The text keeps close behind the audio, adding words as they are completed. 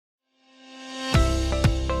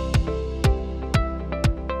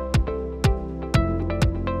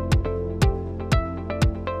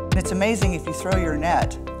it's amazing if you throw your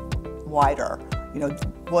net wider,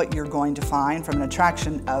 what you're going to find from an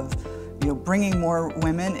attraction of, bringing more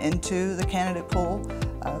women into the candidate pool.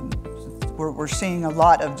 We're seeing a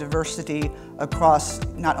lot of diversity across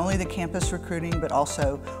not only the campus recruiting, but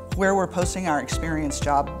also where we're posting our experienced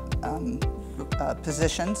job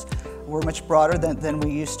positions. We're much broader than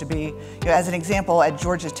we used to be. As an example, at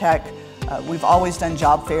Georgia Tech, we've always done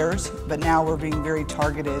job fairs, but now we're being very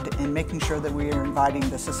targeted in making sure that we are inviting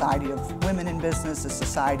the Society of Women in Business, the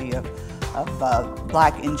Society of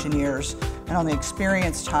Black Engineers, and on the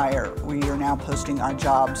experienced hire, we are now posting our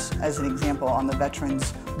jobs, as an example, on the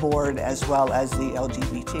Veterans Board as well as the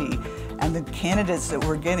LGBT. And the candidates that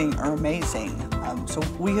we're getting are amazing. So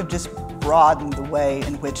we have just broadened the way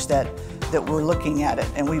in which that we're looking at it.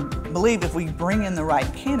 And we believe if we bring in the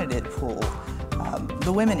right candidate pool,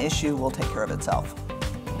 the women issue will take care of itself.